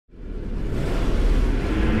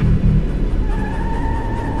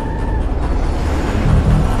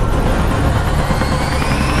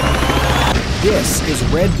This is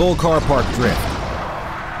Red Bull Car Park Drift,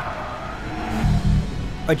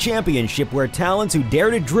 a championship where talents who dare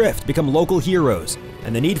to drift become local heroes,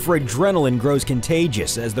 and the need for adrenaline grows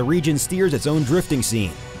contagious as the region steers its own drifting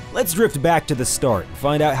scene. Let's drift back to the start and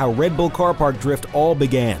find out how Red Bull Car Park Drift all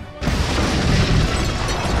began.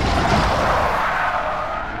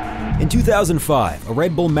 In 2005, a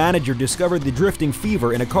Red Bull manager discovered the drifting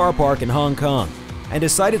fever in a car park in Hong Kong and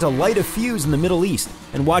decided to light a fuse in the Middle East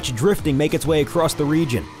and watch drifting make its way across the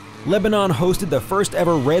region. Lebanon hosted the first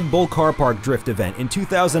ever Red Bull Car Park Drift event in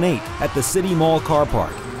 2008 at the City Mall Car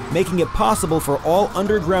Park, making it possible for all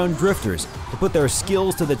underground drifters to put their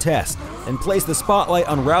skills to the test and place the spotlight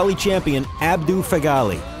on rally champion Abdu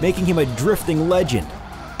Fagali, making him a drifting legend.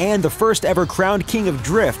 And the first ever crowned king of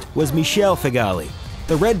drift was Michel Fagali.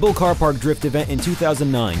 The Red Bull Car Park Drift event in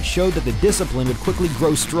 2009 showed that the discipline would quickly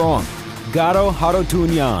grow strong. Garo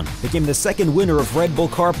Harotunyan became the second winner of Red Bull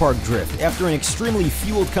Car Park Drift after an extremely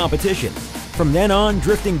fueled competition. From then on,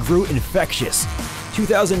 drifting grew infectious.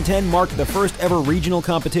 2010 marked the first ever regional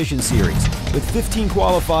competition series, with 15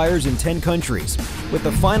 qualifiers in 10 countries, with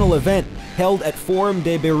the final event held at Forum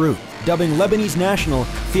de Beirut, dubbing Lebanese national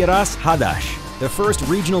Firas Hadash the first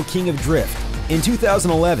regional king of drift. In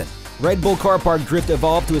 2011, Red Bull Car Park Drift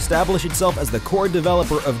evolved to establish itself as the core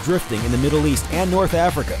developer of drifting in the Middle East and North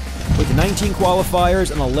Africa, with 19 qualifiers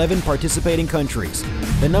and 11 participating countries.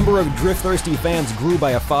 The number of drift-thirsty fans grew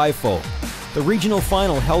by a fivefold. The regional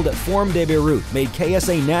final held at Forum de Beirut made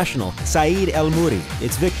KSA national Saeed El Mouri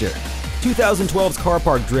its victor. 2012's Car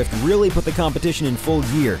Park Drift really put the competition in full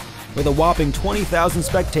gear, with a whopping 20,000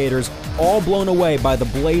 spectators, all blown away by the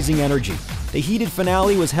blazing energy. The heated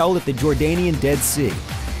finale was held at the Jordanian Dead Sea,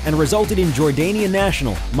 and resulted in Jordanian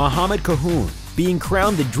national Mohammed Cahoon being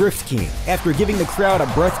crowned the Drift King after giving the crowd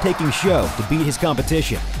a breathtaking show to beat his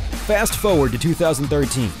competition. Fast forward to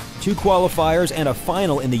 2013, 2 qualifiers and a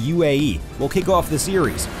final in the UAE will kick off the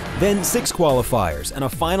series, then 6 qualifiers and a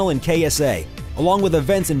final in KSA, along with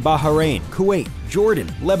events in Bahrain, Kuwait,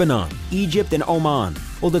 Jordan, Lebanon, Egypt, and Oman,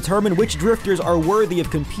 will determine which drifters are worthy of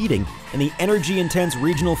competing in the energy-intense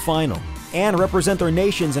regional final and represent their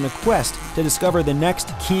nations in a quest to discover the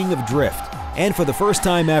next king of drift. And for the first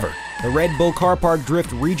time ever, the Red Bull Car Park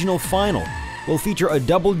Drift Regional Final will feature a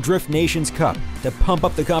double Drift Nations Cup to pump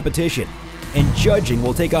up the competition. And judging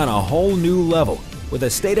will take on a whole new level, with a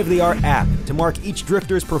state-of-the-art app to mark each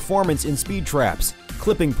drifter's performance in speed traps,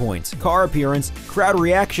 clipping points, car appearance, crowd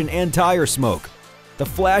reaction, and tire smoke. The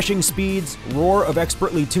flashing speeds, roar of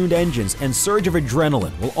expertly tuned engines, and surge of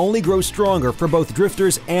adrenaline will only grow stronger for both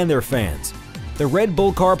drifters and their fans. The Red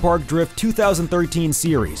Bull Car Park Drift 2013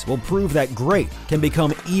 series will prove that great can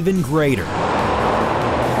become even greater.